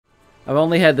I've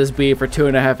only had this bee for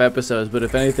 2.5 episodes, but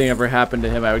if anything ever happened to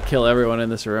him, I would kill everyone in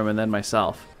this room and then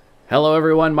myself. Hello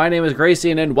everyone, my name is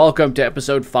Gracie, and welcome to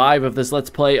episode 5 of this Let's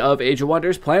Play of Age of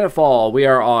Wonders Planetfall. We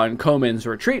are on Komen's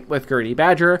retreat with Gertie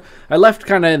Badger. I left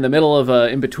kind of in the middle of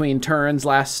in-between turns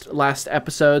last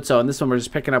episode, so in this one we're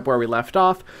just picking up where we left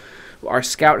off. Our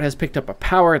scout has picked up a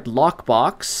powered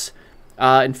lockbox.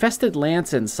 Infested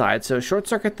lance inside, so short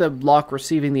circuit the lock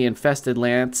receiving the infested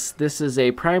lance. This is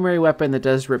a primary weapon that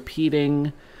does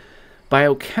repeating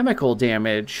biochemical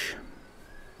damage.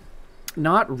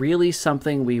 Not really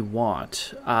something we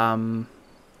want. I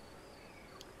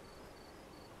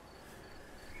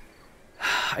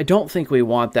don't think we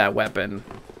want that weapon.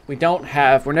 We're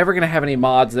never going to have any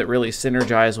mods that really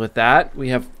synergize with that. We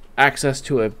have access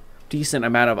to a decent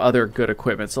amount of other good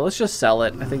equipment, so let's just sell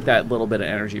it. I think that little bit of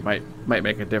energy might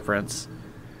make a difference.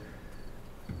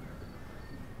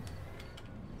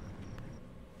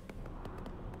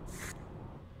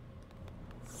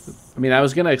 I mean, I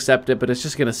was gonna accept it, but it's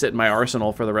just gonna sit in my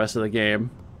arsenal for the rest of the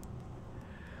game.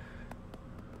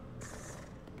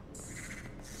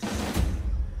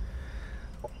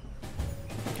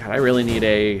 God, I really need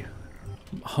a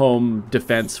home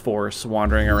defense force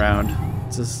wandering around.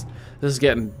 This is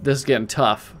getting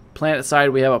tough. Planet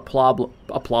side, we have a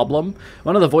problem.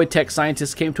 One of the void tech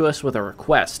scientists came to us with a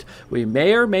request. We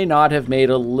may or may not have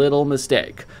made a little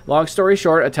mistake. Long story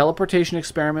short, a teleportation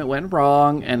experiment went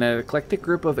wrong, and an eclectic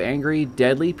group of angry,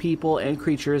 deadly people and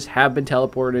creatures have been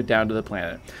teleported down to the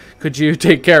planet. Could you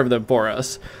take care of them for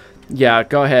us? Yeah,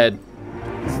 go ahead.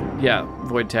 Yeah,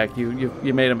 void tech, you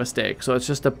made a mistake. So it's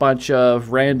just a bunch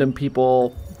of random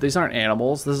people. These aren't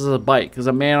animals. This is a bike. There's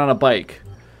a man on a bike.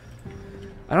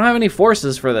 I don't have any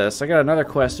forces for this. I got another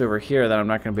quest over here that I'm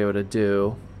not going to be able to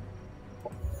do.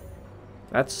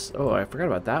 That's... Oh, I forgot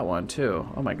about that one, too.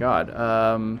 Oh, my God.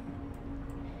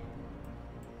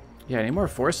 Yeah, I need more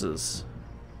forces.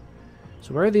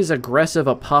 So where are these aggressive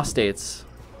apostates?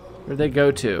 Where'd they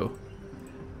go to?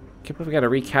 I can't believe we got to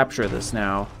recapture this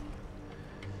now.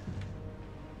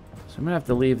 So I'm going to have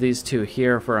to leave these two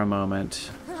here for a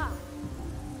moment.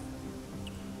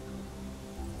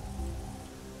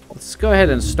 Let's go ahead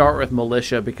and start with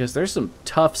militia, because there's some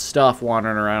tough stuff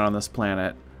wandering around on this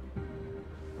planet.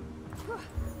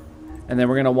 And then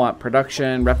we're going to want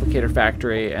production, replicator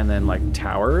factory, and then like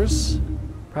towers,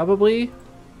 probably.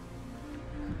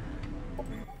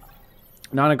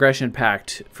 Non-aggression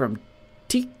pact from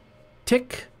Tick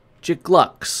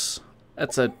Jiglux.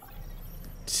 That's a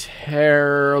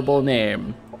terrible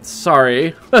name.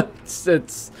 Sorry.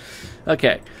 it's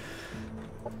okay.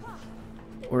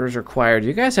 Orders required.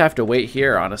 You guys have to wait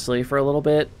here, honestly, for a little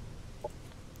bit.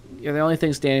 You're the only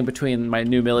thing standing between my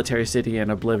new military city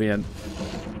and oblivion.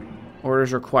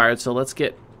 Orders required. So let's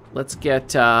get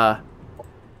the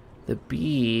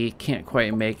bee can't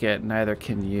quite make it. Neither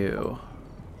can you.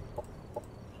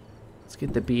 Let's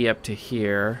get the bee up to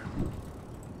here.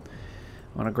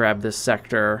 I want to grab this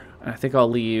sector. I think I'll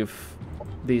leave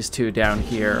these two down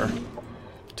here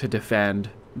to defend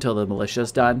until the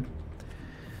militia's done.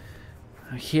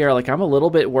 Here, like, I'm a little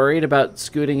bit worried about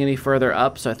scooting any further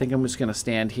up, so I think I'm just going to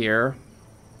stand here.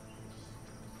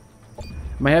 I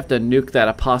might have to nuke that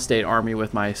apostate army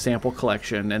with my sample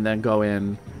collection and then go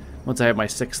in once I have my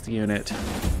 6th unit.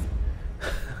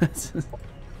 It's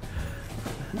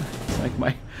like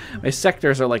my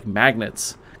sectors are like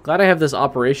magnets. Glad I have this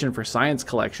operation for science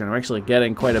collection. I'm actually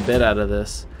getting quite a bit out of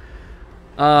this.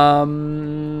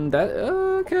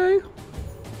 Okay.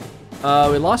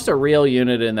 We lost a real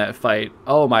unit in that fight.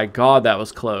 Oh my God, that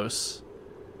was close.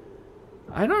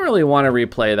 I don't really want to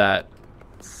replay that.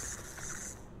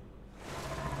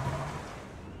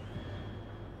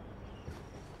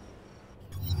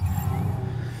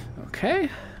 Okay.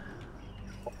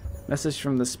 Message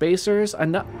from the spacers.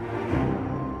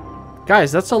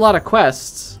 Guys, that's a lot of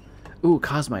quests. Ooh,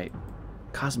 Cosmite.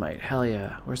 Cosmite, hell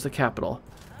yeah. Where's the capital?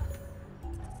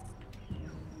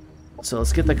 So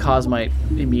let's get the Cosmite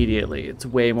immediately. It's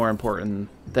way more important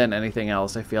than anything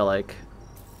else, I feel like.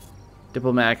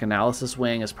 Diplomatic Analysis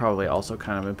Wing is probably also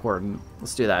kind of important.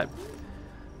 Let's do that.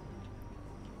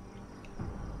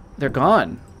 They're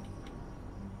gone.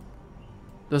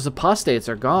 Those apostates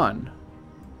are gone.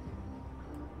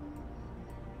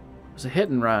 It was a hit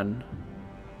and run.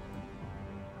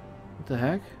 What the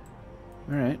heck?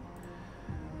 Alright.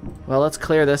 Well, let's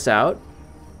clear this out.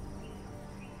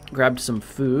 Grabbed some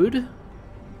food.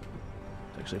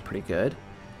 It's actually pretty good.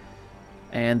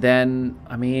 And then,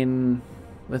 I mean,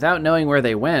 without knowing where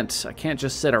they went, I can't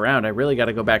just sit around. I really got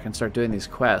to go back and start doing these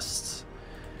quests.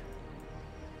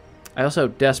 I also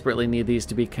desperately need these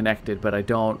to be connected, but I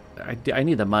don't. I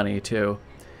need the money too.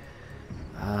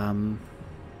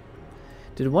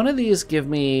 Did one of these give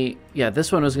me... Yeah,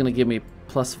 this one was going to give me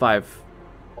 +5.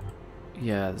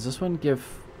 Yeah, does this one give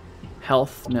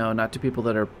health? No, not to people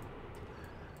that are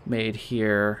made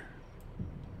here.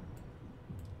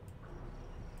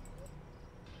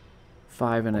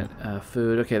 5 in it.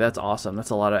 Food. Okay, that's awesome. That's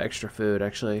a lot of extra food,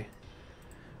 actually.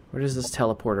 Where does this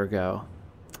teleporter go?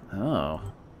 Oh,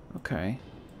 okay.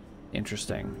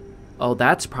 Interesting. Oh,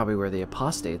 that's probably where the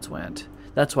apostates went.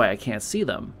 That's why I can't see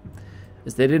them.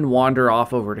 Is they didn't wander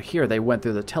off over to here. They went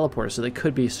through the teleporter, so they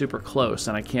could be super close,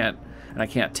 and I can't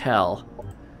tell.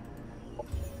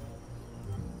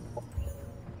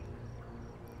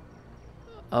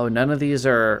 Oh, none of these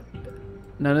are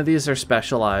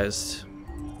specialized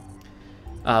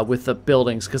with the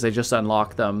buildings because they just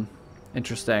unlocked them.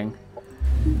 Interesting.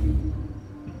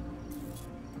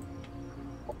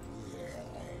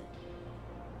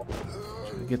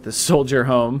 Get this soldier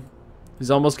home. He's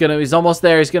almost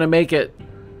there. He's gonna make it.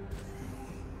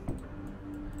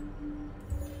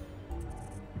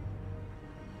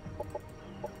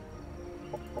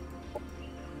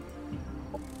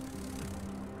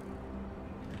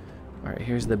 All right,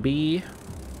 here's the bee.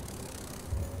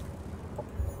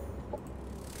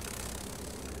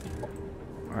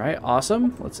 All right,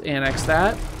 awesome. Let's annex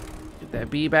that. Get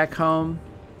that bee back home.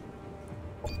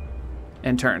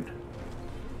 And turn.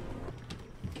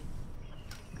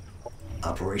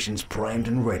 Operations primed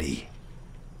and ready.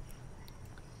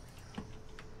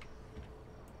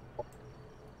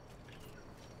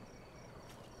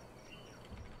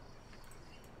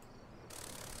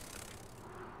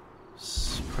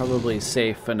 It's probably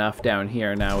safe enough down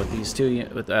here now with these two,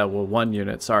 well, one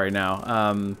unit. Sorry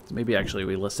now. Maybe actually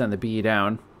we send the bee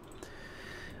down.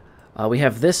 We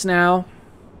have this now,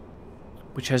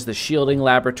 which has the shielding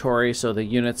laboratory, so the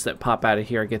units that pop out of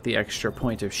here get the extra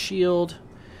point of shield.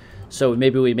 So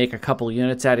maybe we make a couple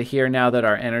units out of here now that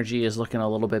our energy is looking a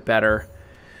little bit better.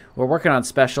 We're working on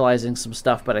specializing some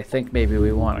stuff, but I think maybe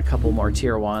we want a couple more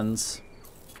tier 1s.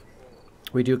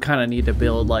 We do kind of need to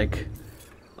build like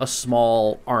a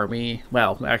small army.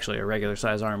 Well, actually a regular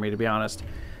size army, to be honest.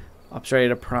 Ops ready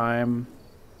to prime.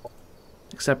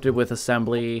 Accepted with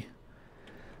assembly.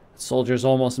 Soldiers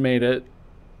almost made it.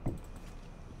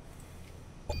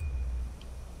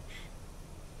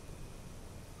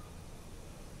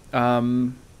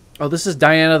 Oh, this is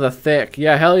Diana the Thick.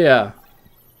 Yeah, hell yeah.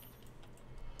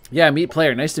 Yeah, meet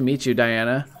player. Nice to meet you,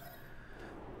 Diana.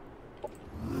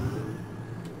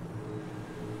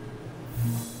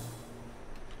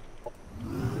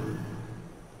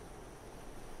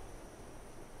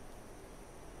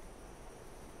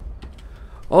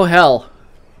 Oh, hell.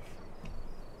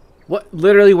 What?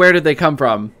 Literally, where did they come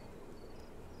from?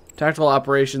 Tactical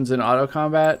operations and auto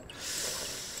combat.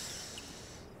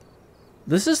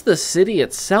 This is the city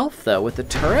itself, though, with the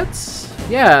turrets?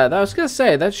 Yeah, I was going to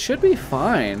say, that should be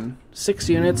fine. 6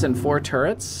 units and 4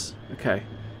 turrets. Okay.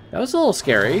 That was a little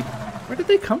scary. Where did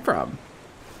they come from?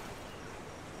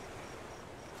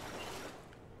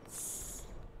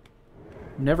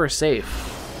 Never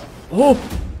safe. Oh!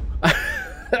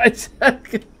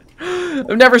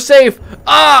 I'm never safe!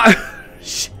 Ah!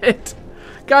 Shit!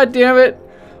 God damn it!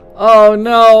 Oh,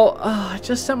 no. Oh, I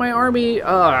just sent my army.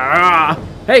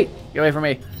 Hey! Get away from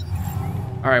me.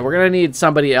 Alright, we're going to need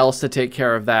somebody else to take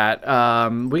care of that.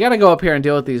 We got to go up here and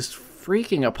deal with these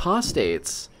freaking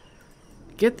apostates.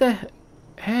 Get the...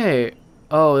 Hey.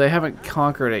 Oh, they haven't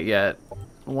conquered it yet.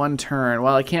 1 turn.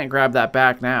 Well, I can't grab that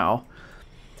back now.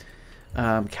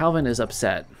 Calvin is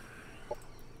upset.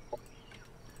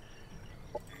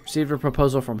 Received a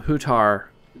proposal from Hutar.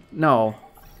 No.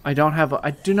 I don't have...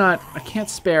 I can't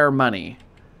spare money.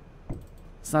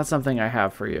 It's not something I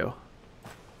have for you.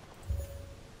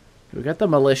 We got the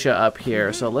militia up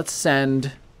here, so let's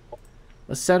send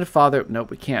Father... Nope,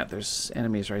 we can't. There's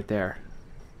enemies right there.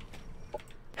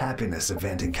 Happiness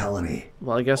event in colony.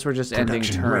 Well, I guess we're just ending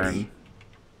turn. Ready.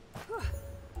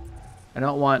 I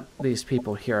don't want these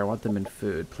people here. I want them in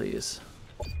food, please.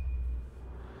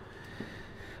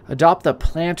 Adopt the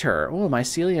planter. Oh,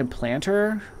 mycelium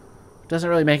planter? Doesn't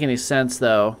really make any sense,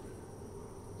 though.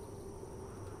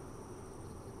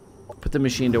 Put the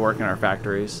machine to work in our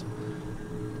factories.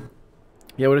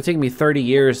 Yeah, it would have taken me 30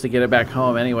 years to get it back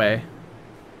home anyway.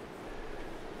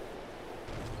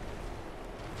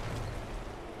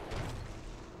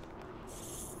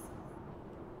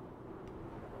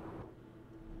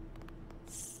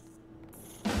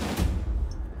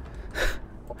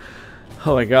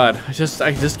 Oh my god, I just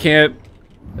can't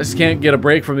get a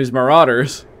break from these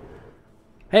marauders.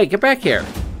 Hey, get back here.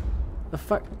 The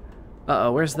fuck?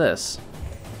 Uh-oh, where's this?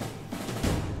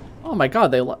 Oh my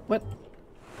god, what?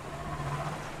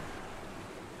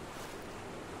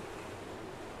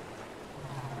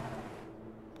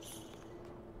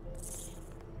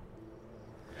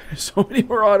 So many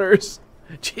marauders.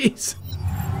 Jeez.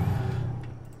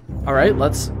 All right,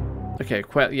 let's... Okay,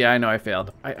 yeah, I know I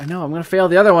failed. I know, I'm going to fail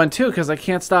the other one, too, because I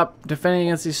can't stop defending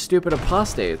against these stupid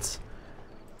apostates.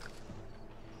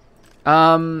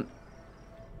 Yeah,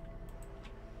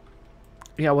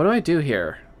 what do I do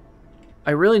here?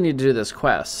 I really need to do this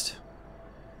quest.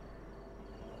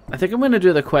 I think I'm going to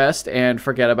do the quest and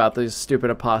forget about these stupid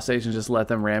apostates and just let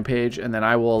them rampage, and then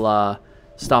I will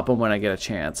stop them when I get a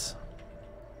chance.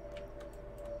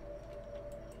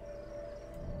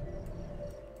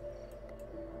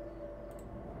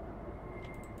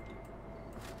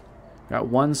 Got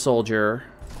one soldier.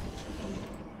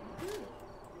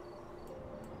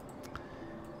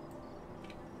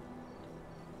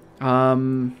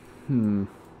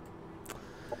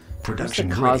 Production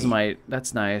the ready. Cosmite.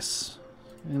 That's nice.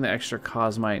 Getting the extra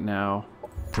Cosmite now.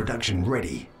 Production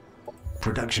ready.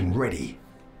 Production ready.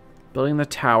 Building the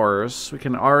towers. We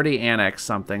can already annex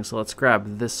something, so let's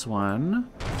grab this one.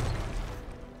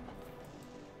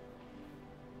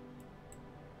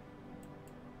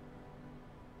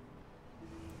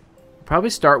 Probably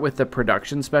start with the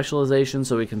production specialization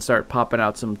so we can start popping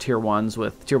out some tier 1s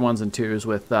and 2s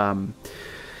with the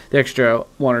extra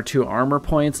 1 or 2 armor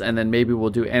points, and then maybe we'll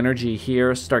do energy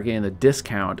here, start getting the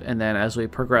discount, and then as we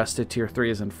progress to tier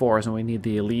 3s and 4s and we need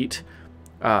the elite...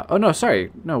 oh no, sorry.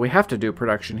 No, we have to do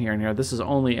production here and here. This is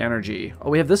only energy. Oh,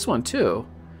 we have this one too.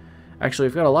 Actually,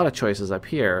 we've got a lot of choices up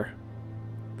here.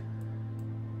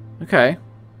 Okay.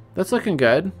 That's looking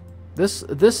good. This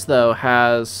though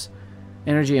has...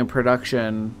 energy and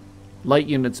production, light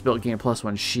units built gain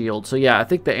 +1 shield. So yeah, I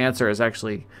think the answer is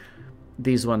actually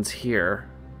these ones here.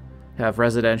 Have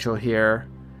residential here,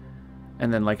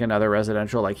 and then like another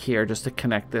residential like here, just to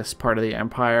connect this part of the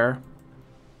empire.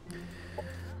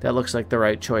 That looks like the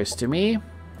right choice to me.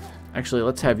 Actually,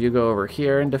 let's have you go over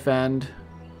here and defend,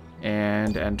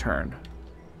 and end turn.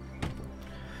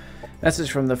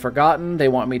 Message from the Forgotten. They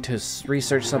want me to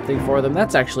research something for them.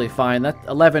 That's actually fine. That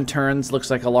 11 turns looks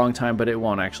like a long time, but it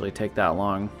won't actually take that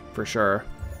long for sure.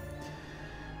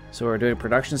 So we're doing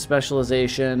production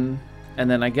specialization. And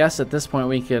then I guess at this point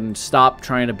we can stop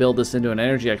trying to build this into an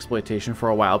energy exploitation for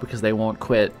a while because they won't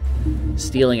quit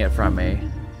stealing it from me.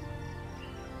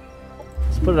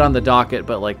 Let's put it on the docket,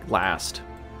 but like last.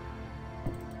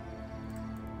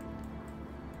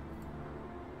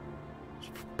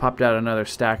 Popped out another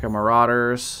stack of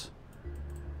marauders.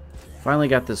 Finally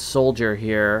got this soldier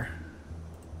here.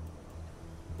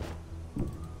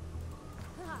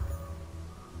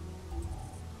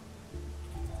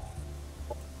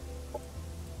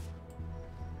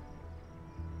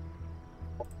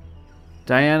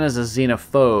 Diana's a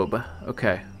xenophobe.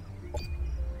 Okay.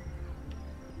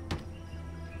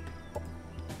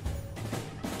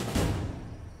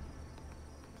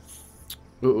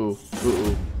 Ooh.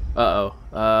 Uh-oh.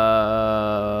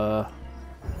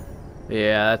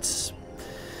 Yeah, that's...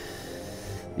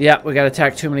 Yeah, we got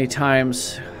attacked too many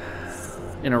times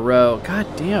in a row. God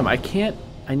damn, I can't...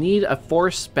 I need a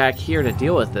force back here to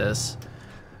deal with this.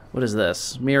 What is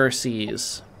this? Mirror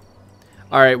Seas.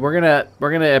 Alright, we're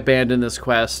gonna abandon this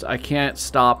quest. I can't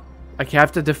stop... I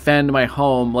have to defend my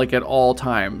home, like, at all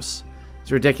times.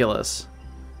 It's ridiculous.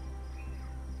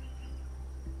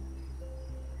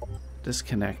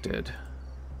 Disconnected.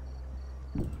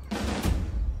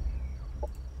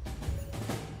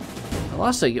 I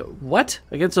lost a... What?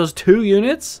 Against those 2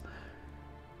 units?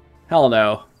 Hell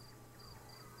no.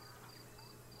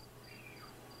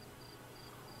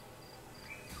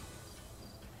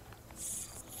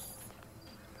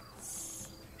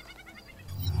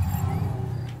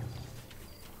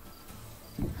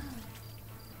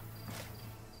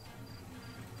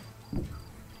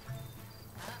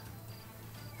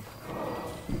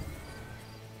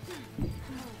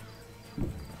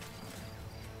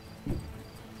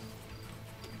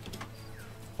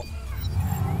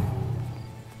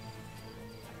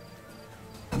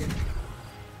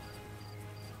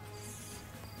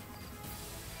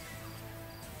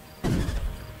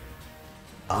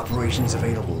 Operations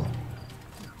available.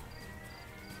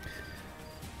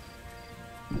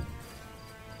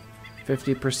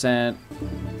 %50.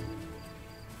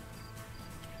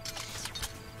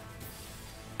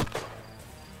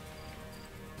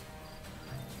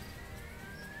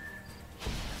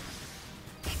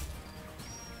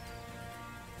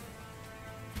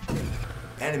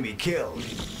 Enemy killed.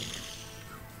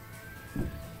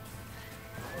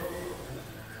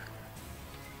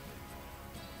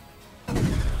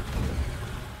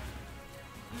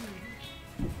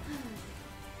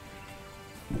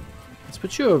 Let's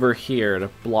put you over here to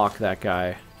block that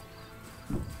guy.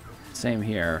 Same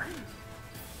here.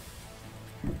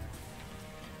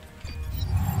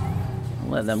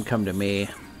 Let them come to me.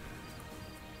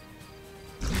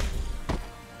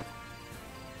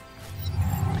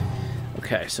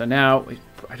 Okay, so now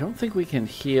I don't think we can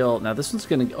heal. Now this one's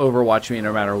going to overwatch me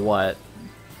no matter what.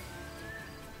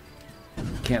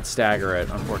 Can't stagger it,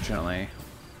 unfortunately.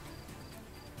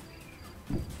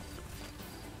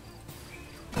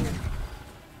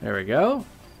 There we go.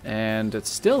 And it's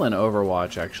still in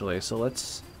Overwatch, actually. So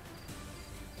let's...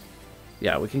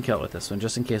 Yeah, we can kill it with this one,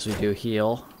 just in case we do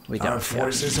heal. We don't. Our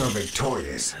forces are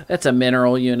victorious. That's a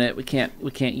mineral unit. We can't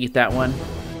eat that one.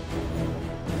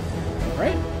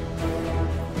 Right?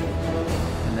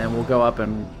 And then we'll go up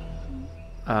and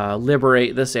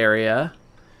liberate this area.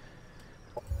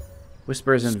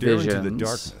 Whispers and Stare visions. into the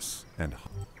darkness and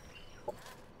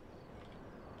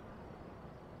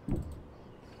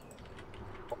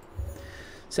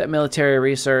set military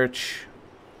research.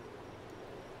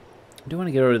 I do want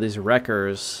to get over to these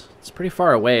wreckers. It's pretty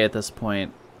far away at this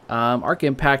point. Arc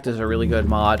Impact is a really good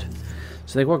mod.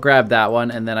 So I think we'll grab that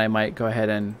one, and then I might go ahead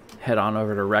and head on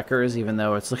over to wreckers, even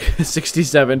though it's like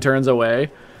 67 turns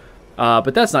away.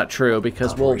 But that's not true,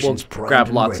 because we'll grab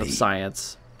lots of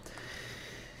science.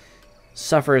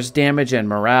 Suffers damage and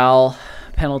morale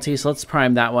penalty, so let's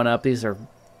prime that one up. These are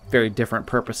very different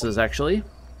purposes, actually.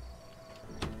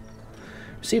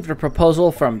 Received a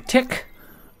proposal from Tick.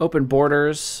 Open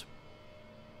borders.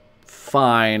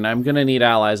 Fine, I'm gonna need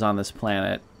allies on this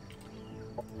planet.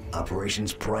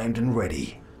 Operations primed and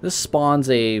ready. This spawns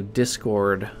a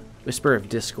Discord, Whisper of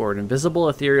Discord, invisible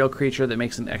ethereal creature that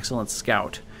makes an excellent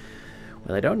scout.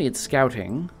 Well, I don't need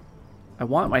scouting. I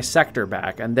want my sector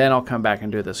back, and then I'll come back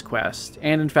and do this quest.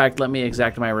 And in fact, let me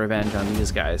exact my revenge on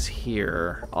these guys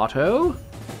here. Auto.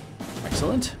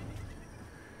 Excellent.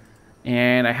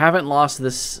 And I haven't lost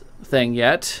this thing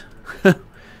yet,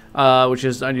 which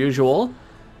is unusual.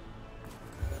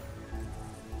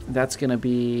 That's going to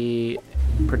be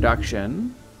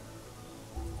production.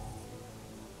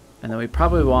 And then we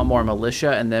probably want more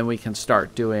militia, and then we can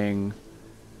start doing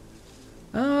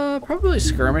probably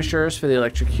skirmishers for the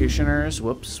electrocutioners.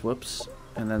 Whoops, whoops.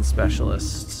 And then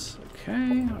specialists.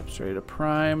 Okay, ops ready to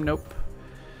prime. Nope.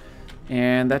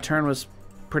 And that turn was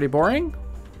pretty boring.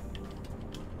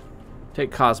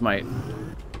 Take Cosmite.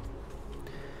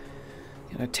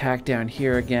 Gonna attack down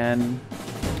here again.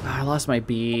 Oh, I lost my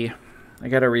bee. I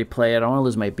gotta replay it. I don't want to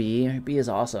lose my bee. My bee is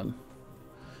awesome.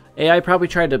 AI probably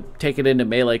tried to take it into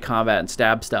melee combat and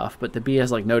stab stuff, but the bee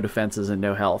has like no defenses and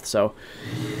no health, so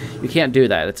you can't do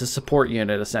that. It's a support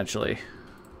unit essentially.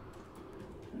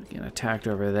 Getting attacked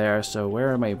over there. So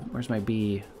where's my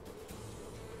bee?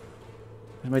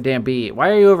 Where's my damn bee? Why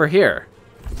are you over here?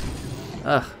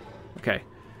 Ugh. Okay.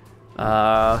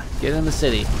 Get in the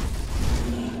city.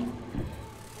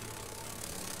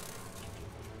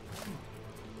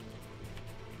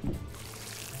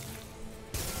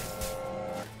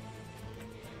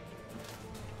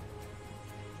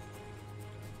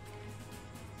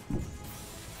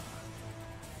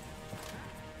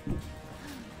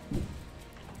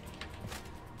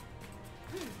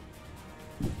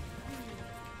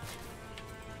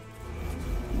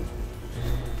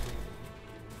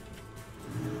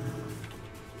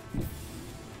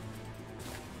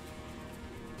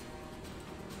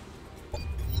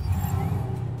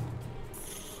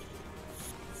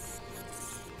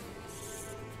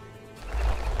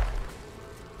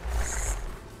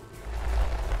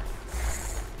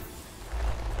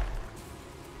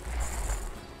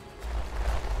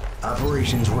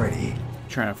 Operations ready.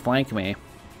 Trying to flank me.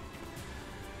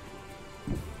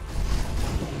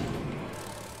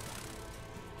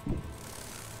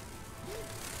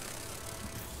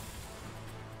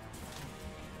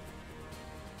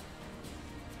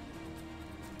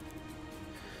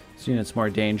 This unit's more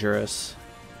dangerous.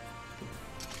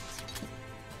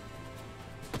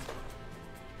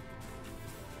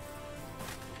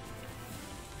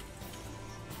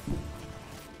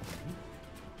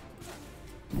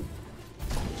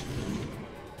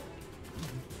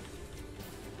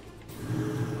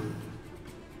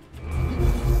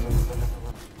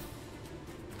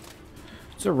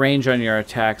 What's the range on your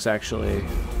attacks, actually? A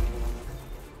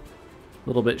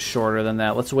little bit shorter than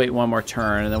that. Let's wait one more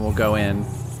turn, and then we'll go in.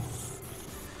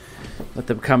 Let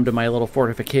them come to my little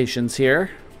fortifications here.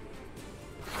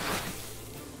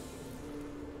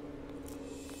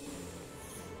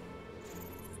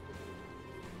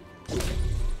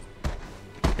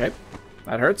 Okay,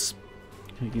 that hurts.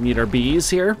 We need our bees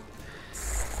here.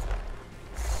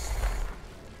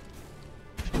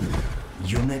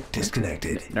 Unit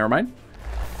disconnected. Never mind.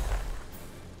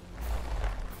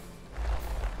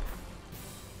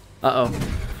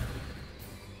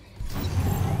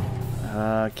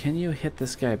 Can you hit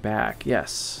this guy back?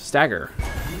 Yes. Stagger.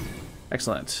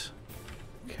 Excellent.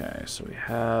 Okay, so we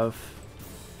have...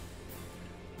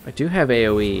 I do have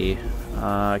AoE.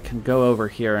 I can go over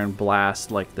here and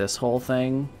blast like this whole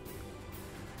thing.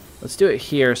 Let's do it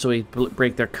here so we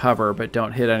break their cover but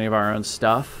don't hit any of our own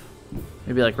stuff.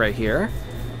 Maybe like right here.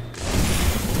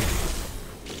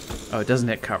 Oh, it doesn't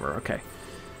hit cover. Okay.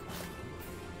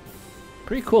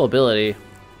 Pretty cool ability.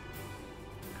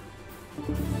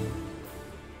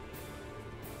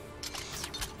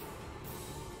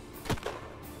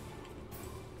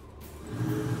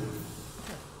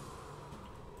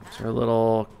 Is there a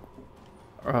little...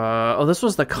 oh, this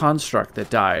was the construct that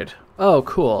died. Oh,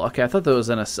 cool. Okay, I thought that was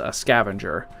in a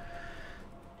scavenger.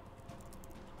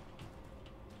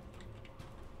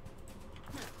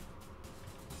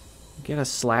 Get a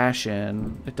slash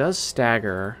in. It does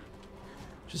stagger,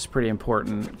 which is pretty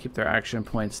important. Keep their action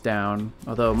points down.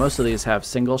 Although most of these have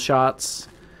single shots.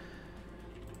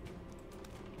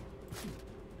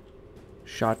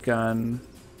 Shotgun.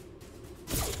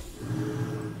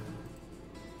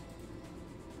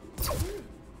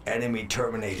 Enemy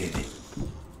terminated.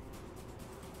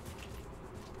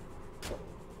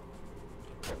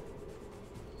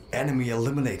 Enemy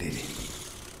eliminated.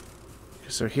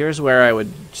 So here's where I would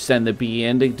send the bee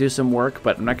in to do some work,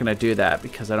 but I'm not going to do that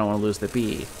because I don't want to lose the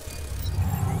bee.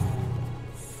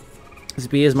 This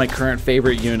bee is my current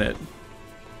favorite unit.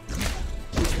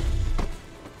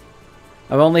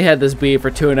 I've only had this bee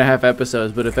for 2.5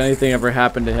 episodes, but if anything ever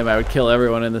happened to him, I would kill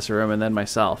everyone in this room and then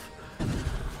myself.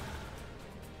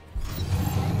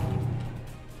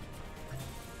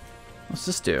 What's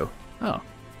this do? Oh,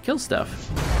 kill stuff.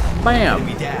 Bam!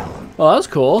 Enemy down. Well, that was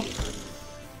cool.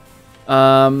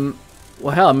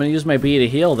 Well, hell, I'm gonna use my bee to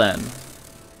heal then.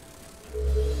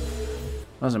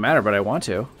 Doesn't matter, but I want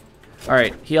to.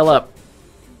 Alright, heal up.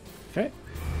 Okay.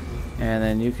 And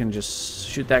then you can just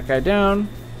shoot that guy down.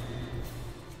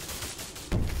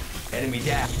 Enemy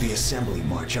down. The assembly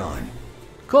march on.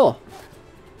 Cool.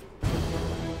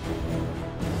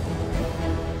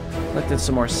 Collected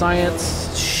some more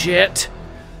science. Shit.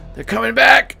 They're coming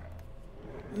back.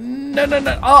 No, no,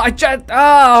 no. Oh,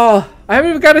 I haven't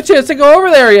even got a chance to go over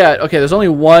there yet. Okay, there's only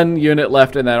one unit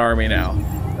left in that army now.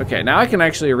 Okay, now I can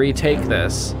actually retake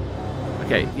this.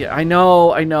 Okay, yeah, I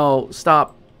know.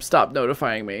 Stop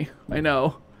notifying me. I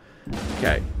know.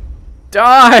 Okay.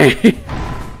 Die!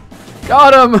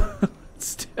 Got him!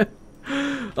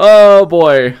 Oh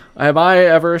boy, am I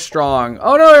ever strong.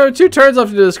 Oh no, there are 2 turns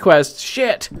left to do this quest.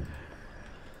 Shit!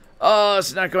 Oh,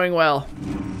 it's not going well.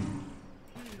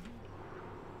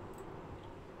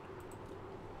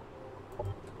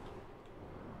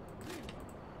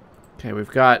 Okay,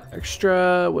 we've got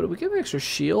extra... What did we get? An extra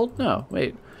shield? No,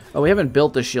 wait. Oh, we haven't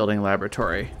built the shielding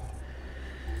laboratory.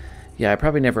 Yeah, I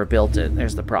probably never built it.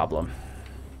 There's the problem.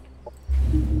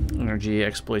 Energy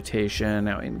exploitation.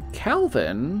 Now, in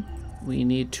Calvin, we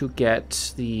need to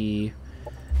get the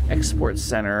export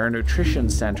center, nutrition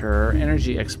center,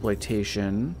 energy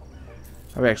exploitation.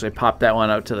 I would actually pop that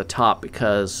one out to the top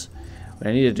because what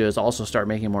I need to do is also start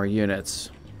making more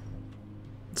units.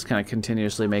 Let's kind of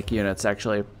continuously make units,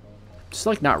 actually. Just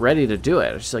like not ready to do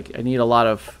it. It's just like I need a lot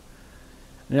of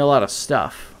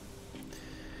stuff.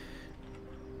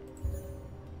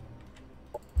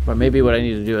 But maybe what I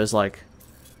need to do is like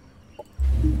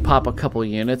pop a couple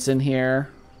units in here.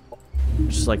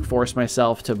 Just like force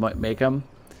myself to make them.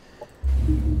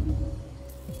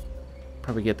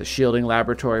 Probably get the shielding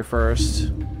laboratory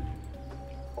first.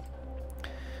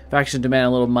 Faction demand a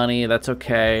little money. That's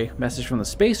okay. Message from the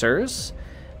Spacers.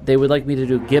 They would like me to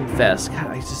do Gibfest.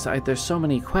 God, there's so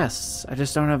many quests. I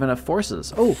just don't have enough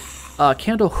forces. Oh,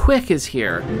 Candle Hwick is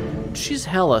here. She's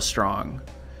hella strong.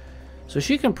 So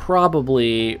she can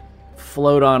probably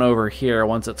float on over here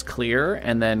once it's clear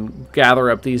and then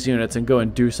gather up these units and go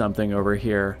and do something over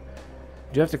here.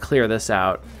 I do have to clear this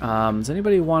out. Does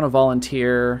anybody want to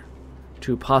volunteer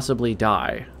to possibly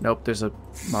die? Nope, there's a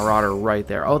Marauder right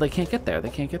there. Oh, they can't get there. They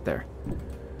can't get there.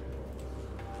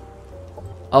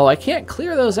 Oh, I can't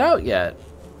clear those out yet.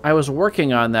 I was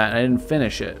working on that and I didn't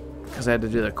finish it because I had to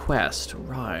do the quest.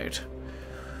 Right.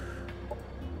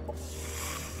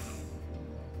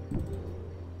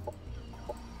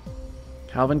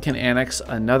 Calvin can annex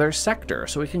another sector,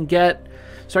 so we can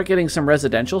start getting some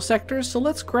residential sectors. So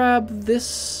let's grab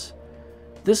this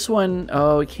one.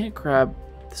 Oh, we can't grab...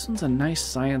 This one's a nice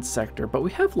science sector, but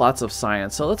we have lots of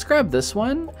science. So let's grab this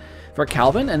one for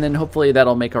Calvin, and then hopefully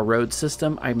that'll make a road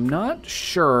system. I'm not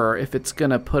sure if it's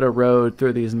going to put a road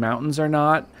through these mountains or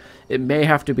not. It may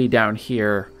have to be down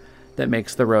here that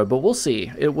makes the road, but we'll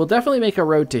see. It will definitely make a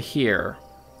road to here.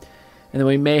 And then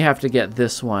we may have to get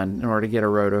this one in order to get a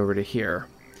road over to here.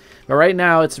 But right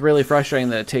now, it's really frustrating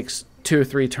that it takes 2 or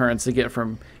 3 turns to get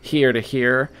from here to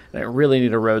here. And I really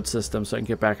need a road system so I can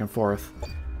get back and forth.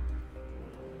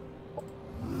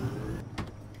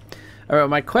 Alright,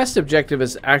 my quest objective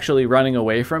is actually running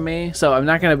away from me, so I'm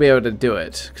not going to be able to do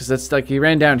it. Because it's like he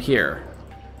ran down here.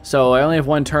 So I only have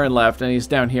 1 turn left, and he's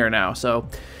down here now. So,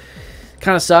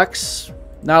 kind of sucks.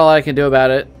 Not a lot I can do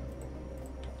about it.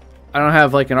 I don't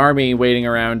have like an army waiting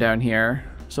around down here.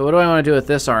 So what do I want to do with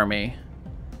this army?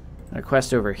 A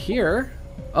quest over here.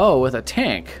 Oh, with a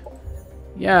tank.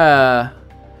 Yeah.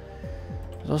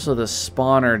 There's also the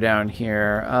spawner down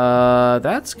here.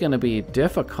 That's going to be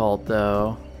difficult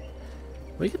though.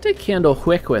 We could take Candle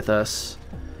Quick with us,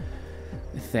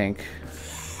 I think.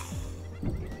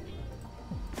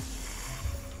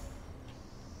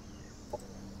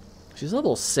 She's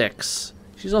level 6.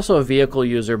 She's also a vehicle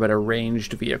user, but a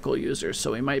ranged vehicle user,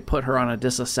 so we might put her on a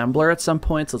disassembler at some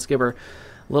points. Let's give her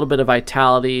a little bit of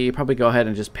vitality. Probably go ahead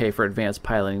and just pay for advanced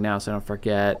piloting now so I don't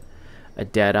forget. A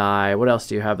Deadeye. What else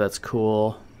do you have that's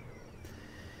cool?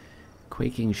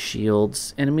 Quaking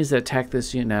shields. Enemies that attack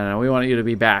this unit. No, we want you to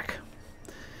be back.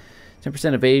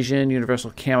 10% evasion, universal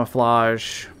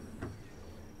camouflage.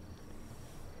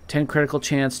 10 critical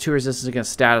chance, 2 resistance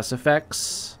against status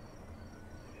effects.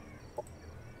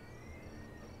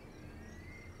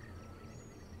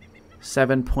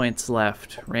 Seven points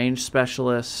left. Range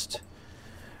specialist.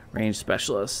 Range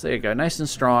specialist. There you go. Nice and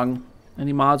strong.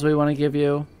 Any mods we want to give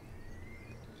you?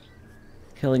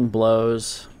 Killing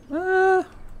blows.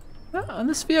 On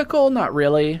this vehicle, not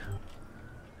really.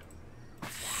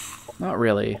 Not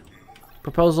really.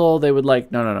 Proposal, they would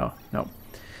like... No.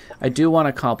 I do want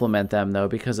to compliment them, though,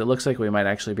 because it looks like we might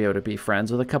actually be able to be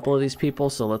friends with a couple of these people.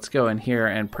 So let's go in here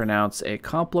and pronounce a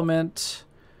compliment.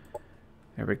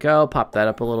 There we go. Pop that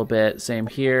up a little bit. Same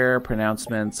here.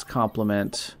 Pronouncements,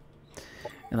 compliment.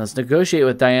 And let's negotiate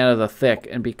with Diana the Thick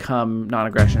and become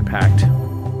non-aggression pact.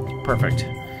 Perfect.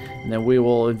 And then we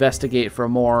will investigate for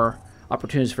more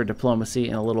opportunities for diplomacy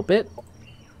in a little bit.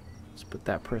 Let's put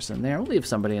that person there. We'll leave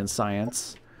somebody in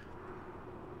science.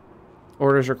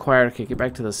 Orders required. Okay, get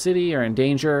back to the city or in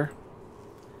danger.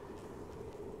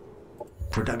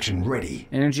 Production ready.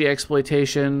 Energy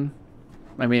exploitation.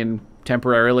 I mean...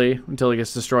 temporarily until it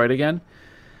gets destroyed again,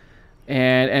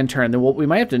 and end turn. Then we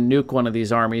might have to nuke one of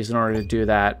these armies in order to do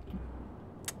that.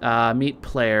 Meet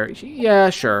player. Yeah,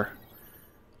 sure.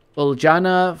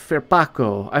 Uljana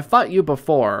Firpako. I've fought you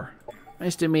before.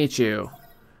 Nice to meet you.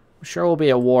 I'm sure we'll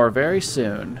be at war very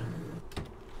soon.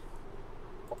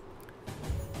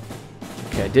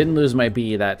 Okay, I didn't lose my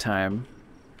bee that time.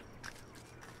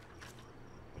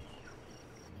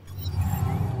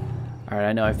 Alright,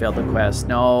 I know I failed the quest.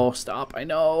 No, stop. I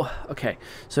know. Okay,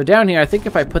 so down here, I think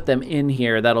if I put them in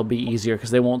here, that'll be easier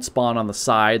because they won't spawn on the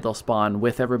side. They'll spawn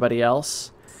with everybody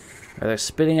else. Right, they're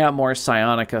spitting out more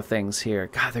psionica things here.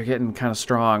 God, they're getting kind of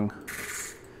strong.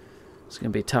 It's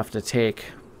going to be tough to take.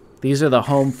 These are the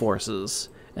home forces,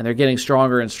 and they're getting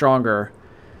stronger and stronger,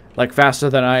 like faster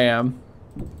than I am.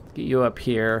 Get you up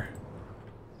here.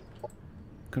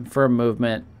 Confirm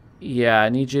movement. Yeah, I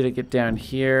need you to get down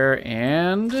here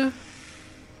and...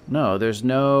 No, there's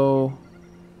no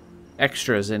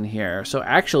extras in here. So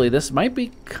actually, this might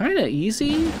be kind of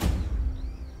easy.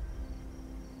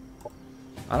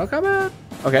 Auto combat?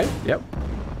 Okay, yep.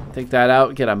 Take that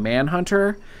out, get a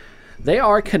manhunter. They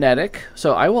are kinetic,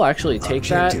 so I will actually take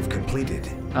that. Objective completed.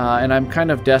 And I'm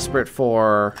kind of desperate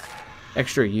for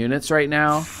extra units right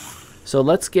now. So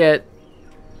let's get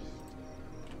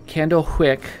Candle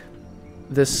Quick,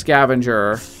 this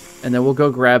scavenger, and then we'll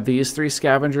go grab these 3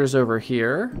 scavengers over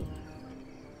here.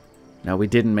 No, we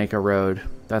didn't make a road.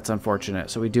 That's unfortunate.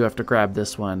 So we do have to grab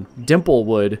this one.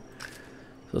 Dimplewood.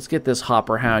 So let's get this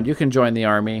Hopper Hound. You can join the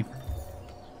army.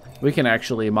 We can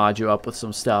actually mod you up with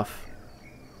some stuff.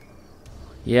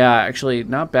 Yeah, actually,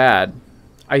 not bad.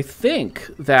 I think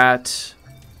that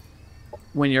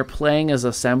when you're playing as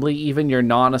assembly, even your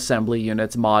non-assembly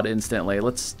units mod instantly.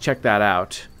 Let's check that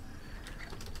out.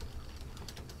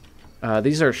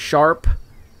 These are sharp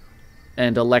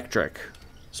and electric.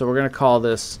 So we're going to call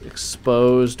this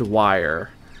exposed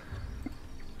wire.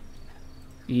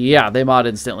 Yeah, they mod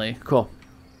instantly. Cool.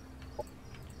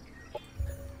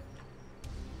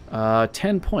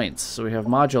 10 points. So we have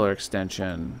modular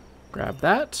extension. Grab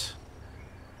that.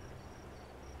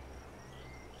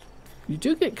 You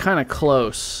do get kind of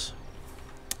close.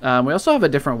 We also have a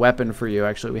different weapon for you,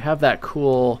 actually. We have that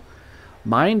cool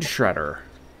Mind Shredder,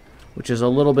 which is a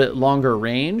little bit longer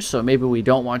range, so maybe we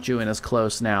don't want you in as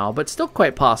close now, but still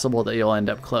quite possible that you'll end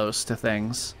up close to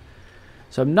things.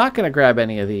 So I'm not going to grab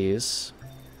any of these.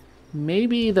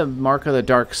 maybe the Mark of the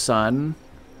Dark Sun,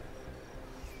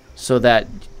 so that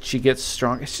she gets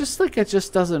strong. It's just like, it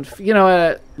just doesn't, you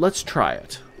know, let's try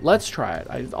it. Let's try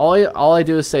it. All I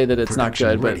do is say that it's not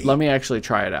good, but let me actually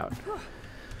try it out.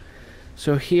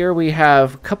 So here we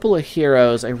have a couple of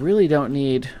heroes. I really don't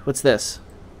need... What's this?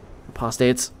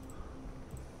 Apostates.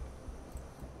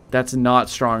 That's not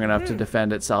strong enough to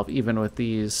defend itself, even with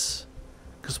these...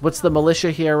 Because what's the militia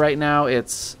here right now?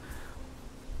 It's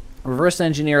Reverse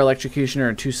Engineer, Electrocutioner,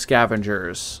 and 2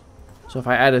 Scavengers. So if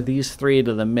I added these 3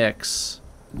 to the mix,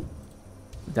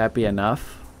 would that be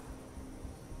enough?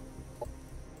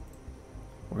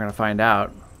 We're going to find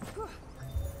out.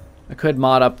 I could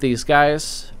mod up these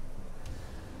guys.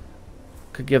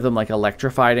 Could give them like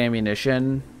electrified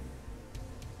ammunition.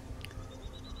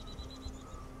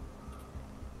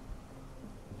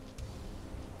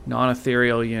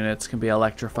 Non-ethereal units can be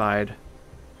electrified.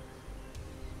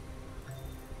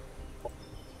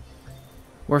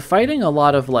 We're fighting a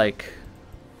lot of like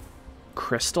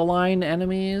crystalline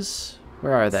enemies.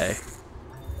 Where are they?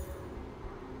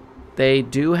 They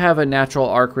do have a natural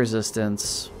arc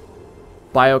resistance.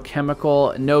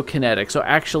 Biochemical, no kinetic. So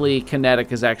actually,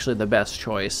 kinetic is actually the best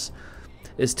choice,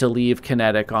 is to leave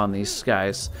kinetic on these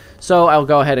guys. So I'll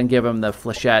go ahead and give him the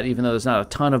flechette, even though there's not a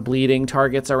ton of bleeding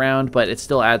targets around, but it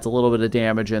still adds a little bit of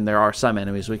damage, and there are some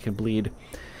enemies we can bleed.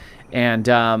 And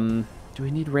do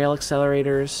we need rail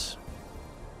accelerators?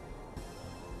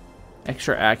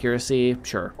 Extra accuracy?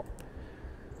 Sure.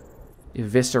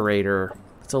 Eviscerator.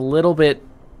 It's a little bit...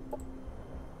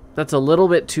 That's a little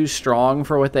bit too strong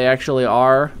for what they actually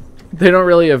are. They don't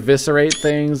really eviscerate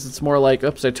things. It's more like...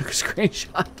 Oops, I took a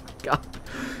screenshot. God.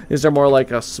 These are more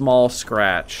like a small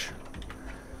scratch.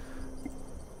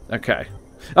 Okay.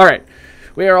 Alright.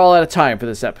 We are all out of time for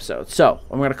this episode. So,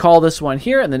 I'm going to call this one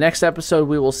here. In the next episode,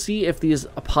 we will see if these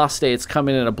apostates come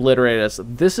in and obliterate us.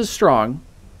 This is strong,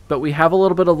 but we have a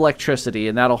little bit of electricity,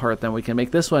 and that'll hurt them. We can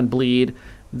make this one bleed.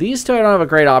 These two I don't have a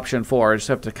great option for. I just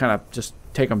have to kind of just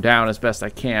take them down as best I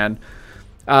can.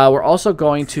 We're also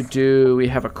going to do... We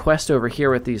have a quest over here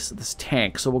with this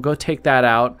tank, so we'll go take that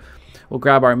out. We'll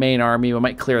grab our main army. We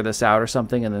might clear this out or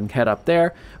something and then head up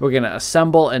there. We're going to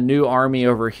assemble a new army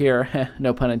over here,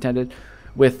 no pun intended,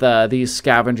 with these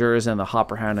scavengers and the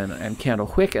Hopperhound and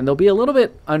Candlewick. And they'll be a little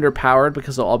bit underpowered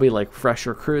because they'll all be like fresh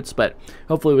recruits, but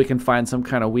hopefully we can find some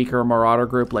kind of weaker marauder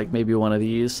group, like maybe one of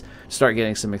these, start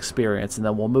getting some experience, and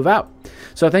then we'll move out.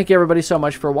 So thank you everybody so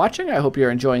much for watching. I hope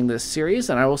you're enjoying this series,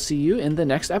 and I will see you in the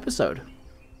next episode.